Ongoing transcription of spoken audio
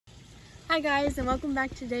Hi guys, and welcome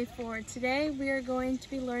back to day 4. Today we are going to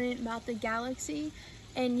be learning about the galaxy,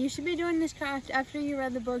 and you should be doing this craft after you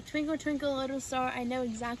read the book Twinkle Twinkle Little Star, I Know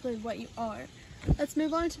Exactly What You Are. Let's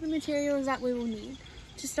move on to the materials that we will need.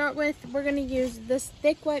 To start with, we're going to use this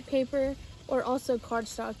thick white paper or also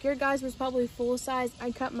cardstock. Your guys was probably full size.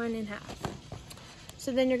 I cut mine in half.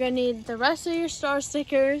 So then you're going to need the rest of your star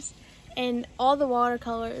stickers and all the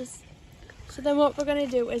watercolors. So then what we're going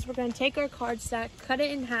to do is we're going to take our card stack, cut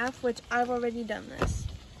it in half, which I've already done this.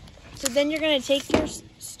 So then you're going to take your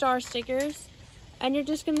star stickers and you're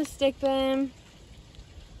just going to stick them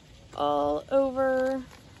all over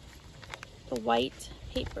the white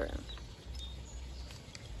paper.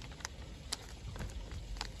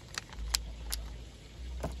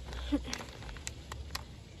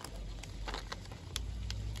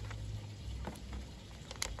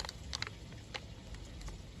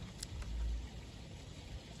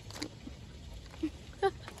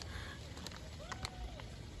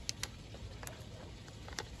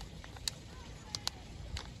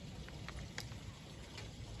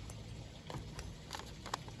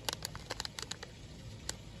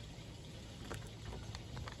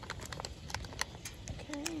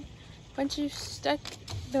 Once you've stuck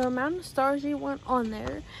the amount of stars you want on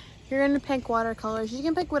there, you're going to pick watercolors. You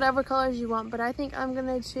can pick whatever colors you want, but I think I'm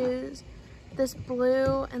going to choose this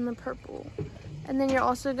blue and the purple. And then you're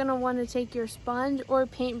also going to want to take your sponge or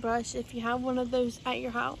paintbrush if you have one of those at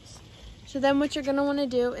your house. So then what you're going to want to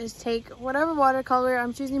do is take whatever watercolor,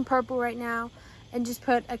 I'm choosing purple right now, and just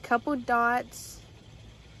put a couple dots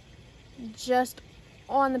just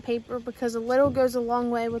on the paper because a little goes a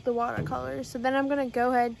long way with the watercolors. So then I'm going to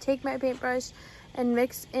go ahead, take my paintbrush and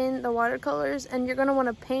mix in the watercolors, and you're going to want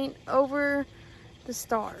to paint over the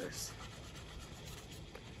stars.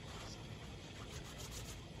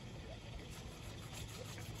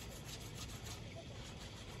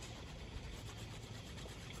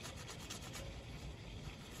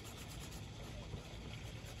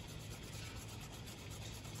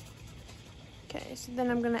 Okay, so then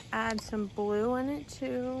I'm going to add some blue in it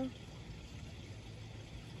too.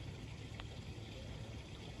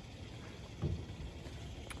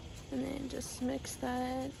 And then just mix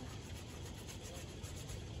that.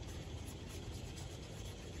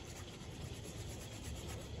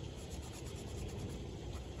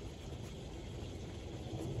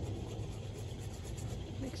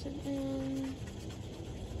 Mix it in.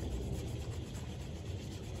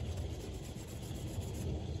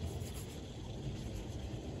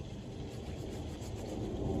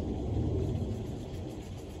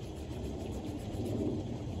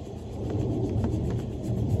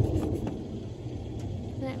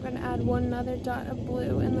 I'm going to add one other dot of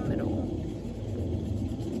blue in the middle.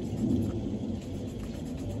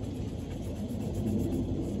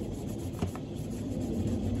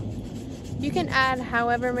 You can add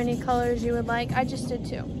however many colors you would like. I just did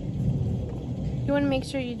 2. You want to make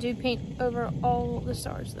sure you do paint over all the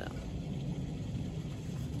stars though.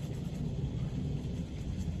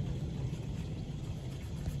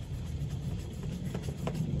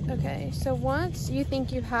 Okay, so once you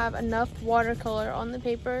think you have enough watercolor on the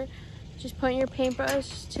paper, just put your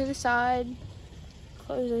paintbrush to the side,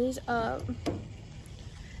 close these up,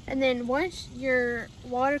 and then once your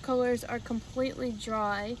watercolors are completely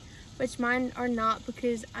dry, which mine are not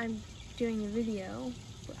because I'm doing a video,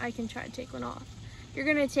 but I can try to take one off. You're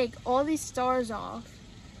gonna take all these stars off,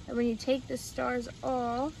 and when you take the stars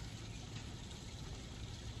off,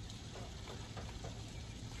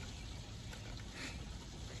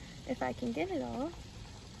 if I can get it off.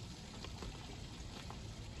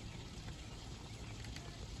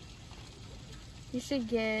 You should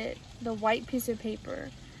get the white piece of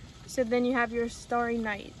paper. So then you have your starry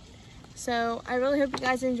night. So I really hope you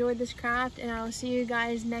guys enjoyed this craft, and I will see you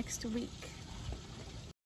guys next week.